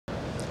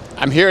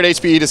I'm here at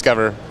HPE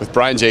Discover with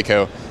Brian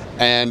Jacquot,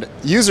 and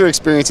user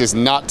experience is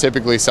not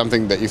typically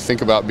something that you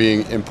think about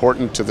being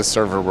important to the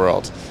server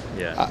world.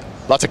 Yeah.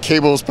 Lots of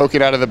cables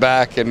poking out of the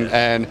back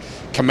and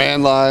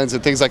command lines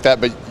and things like that,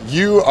 but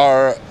you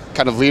are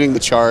kind of leading the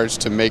charge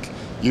to make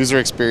user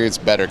experience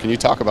better. Can you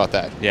talk about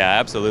that? Yeah,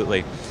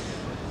 absolutely.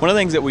 One of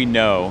the things that we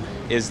know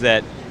is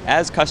that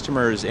as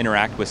customers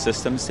interact with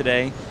systems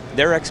today,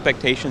 their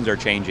expectations are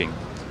changing.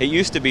 It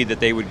used to be that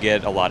they would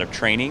get a lot of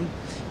training,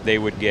 they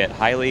would get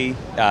highly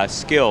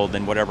skilled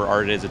in whatever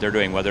art it is that they're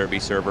doing, whether it be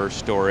server,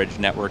 storage,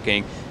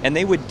 networking, and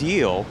they would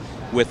deal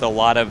with a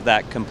lot of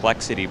that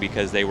complexity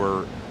because they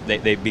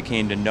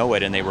became to know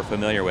it and they were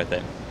familiar with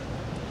it.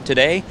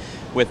 Today,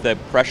 with the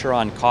pressure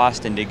on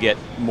cost and to get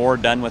more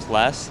done with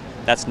less,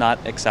 that's not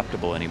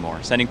acceptable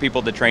anymore. Sending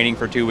people to training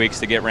for 2 weeks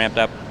to get ramped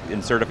up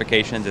in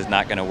certifications is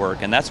not going to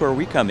work, and that's where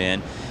we come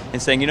in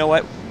and saying, you know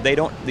what,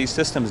 these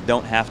systems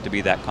don't have to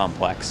be that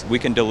complex. We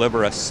can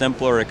deliver a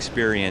simpler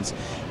experience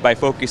by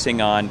focusing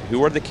on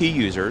who are the key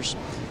users,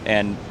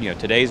 and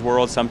today's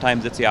world,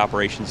 sometimes it's the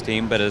operations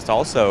team, but it's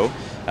also,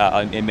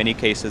 in many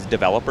cases,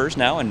 developers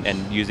now,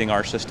 and using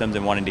our systems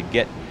and wanting to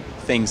get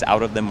things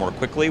out of them more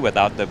quickly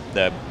without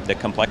the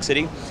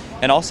complexity.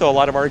 And also a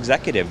lot of our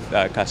executive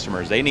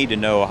customers, they need to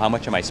know how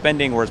much am I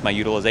spending, where's my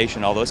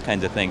utilization, all those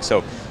kinds of things.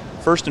 So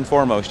first and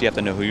foremost, you have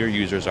to know who your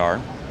users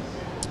are.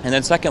 And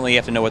then secondly, you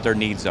have to know what their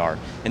needs are.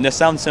 And this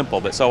sounds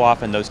simple, but so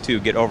often those two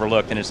get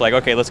overlooked and it's like,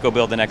 okay, let's go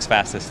build the next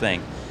fastest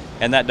thing.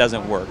 And that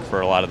doesn't work for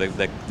a lot of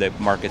the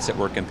markets that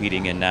we're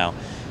competing in now.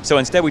 So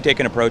instead we take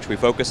an approach, we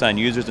focus on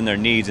users and their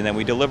needs, and then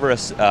we deliver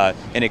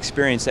an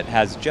experience that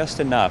has just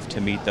enough to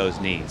meet those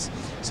needs.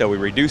 So we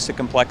reduce the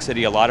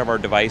complexity. A lot of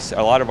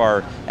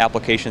our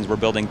applications we're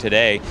building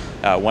today,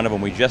 one of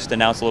them we just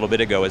announced a little bit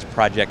ago is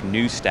Project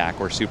New Stack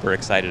we're super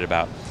excited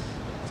about.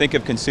 Think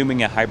of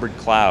consuming a hybrid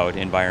cloud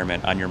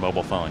environment on your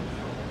mobile phone.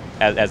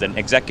 As an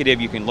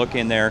executive, you can look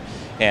in there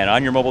and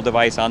on your mobile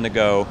device on the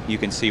go, you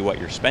can see what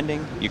you're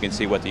spending, you can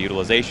see what the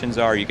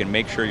utilizations are, you can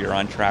make sure you're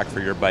on track for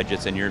your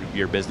budgets and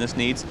your business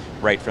needs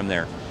right from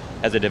there.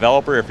 As a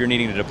developer, if you're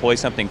needing to deploy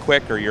something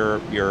quick or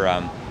you're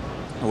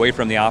away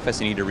from the office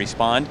and need to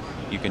respond,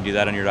 you can do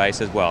that on your device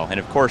as well. And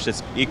of course,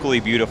 it's equally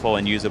beautiful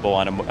and usable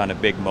on a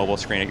big mobile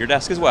screen at your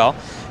desk as well.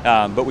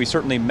 But we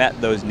certainly met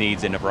those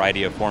needs in a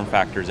variety of form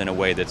factors in a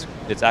way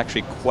that's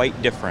actually quite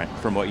different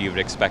from what you've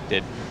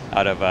expected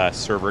out of a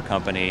server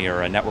company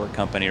or a network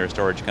company or a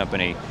storage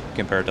company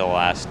compared to the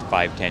last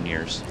 5-10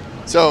 years.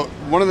 So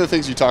one of the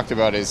things you talked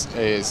about is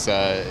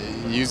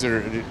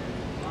user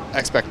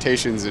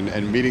expectations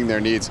and meeting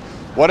their needs.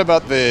 What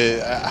about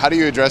how do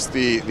you address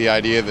the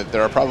idea that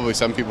there are probably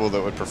some people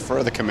that would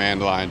prefer the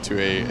command line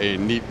to a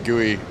neat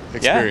GUI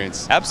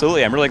experience? Yeah,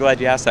 absolutely. I'm really glad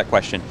you asked that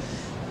question.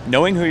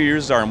 Knowing who your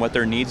users are and what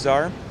their needs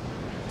are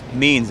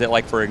means that,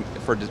 like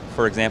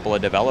for example, a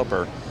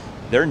developer,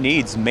 their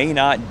needs may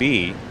not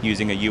be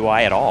using a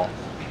UI at all.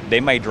 They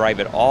might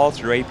drive it all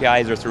through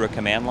APIs or through a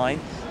command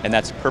line, and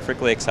that's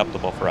perfectly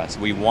acceptable for us.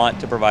 We want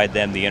to provide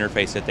them the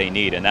interface that they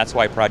need, and that's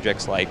why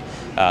projects like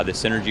the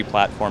Synergy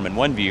platform and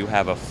OneView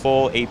have a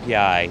full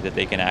API that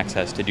they can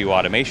access to do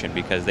automation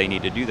because they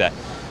need to do that.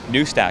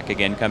 New Stack,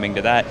 again, coming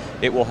to that,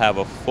 it will have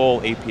a full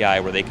API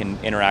where they can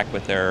interact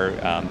with their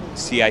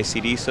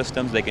CI/CD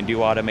systems, they can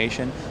do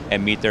automation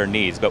and meet their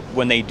needs. But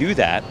when they do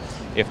that,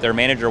 if their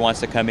manager wants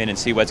to come in and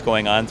see what's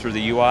going on through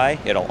the UI,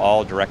 it'll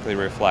all directly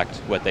reflect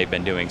what they've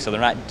been doing. So they're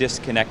not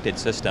disconnected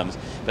systems,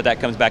 but that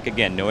comes back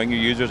again, knowing your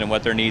users and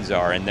what their needs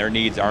are, and their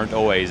needs aren't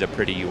always a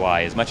pretty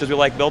UI. As much as we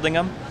like building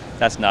them,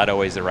 that's not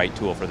always the right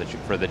tool for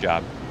the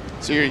job.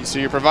 So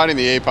you're providing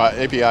the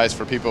APIs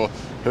for people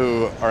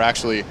who are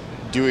actually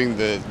doing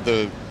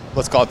the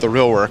let's call it the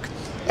real work,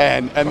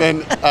 and then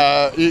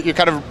you're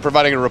kind of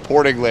providing a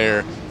reporting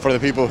layer for the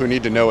people who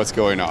need to know what's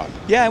going on.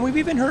 Yeah, and we've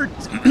even heard,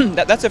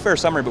 that's a fair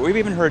summary, but we've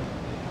even heard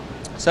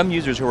some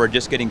users who are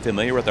just getting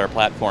familiar with our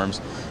platforms,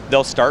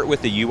 they'll start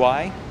with the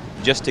UI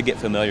just to get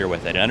familiar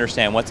with it and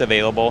understand what's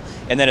available,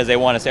 and then as they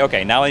want to say,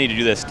 okay, now I need to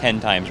do this 10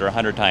 times or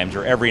 100 times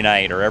or every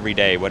night or every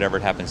day, whatever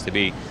it happens to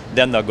be,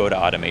 then they'll go to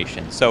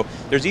automation. So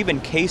there's even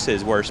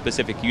cases where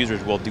specific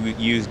users will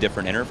use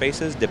different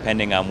interfaces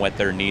depending on what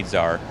their needs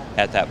are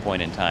at that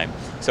point in time.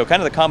 So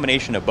kind of the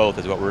combination of both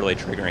is what we're really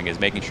triggering, is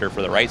making sure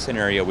for the right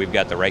scenario we've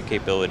got the right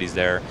capabilities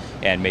there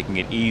and making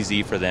it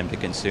easy for them to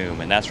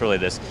consume. And that's really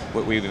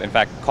what we've in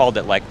fact called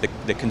it like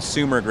the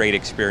consumer grade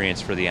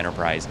experience for the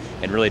enterprise,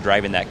 and really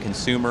driving that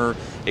consumer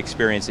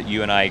experience that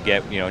you and I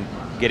get.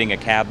 Getting a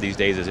cab these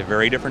days is a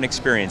very different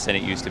experience than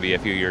it used to be a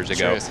few years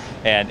ago. Sure.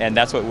 And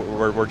that's what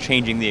we're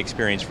changing the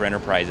experience for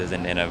enterprises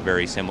in a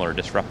very similar,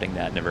 disrupting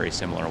that in a very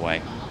similar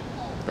way.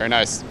 Very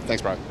nice.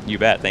 Thanks, Brian. You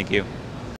bet. Thank you.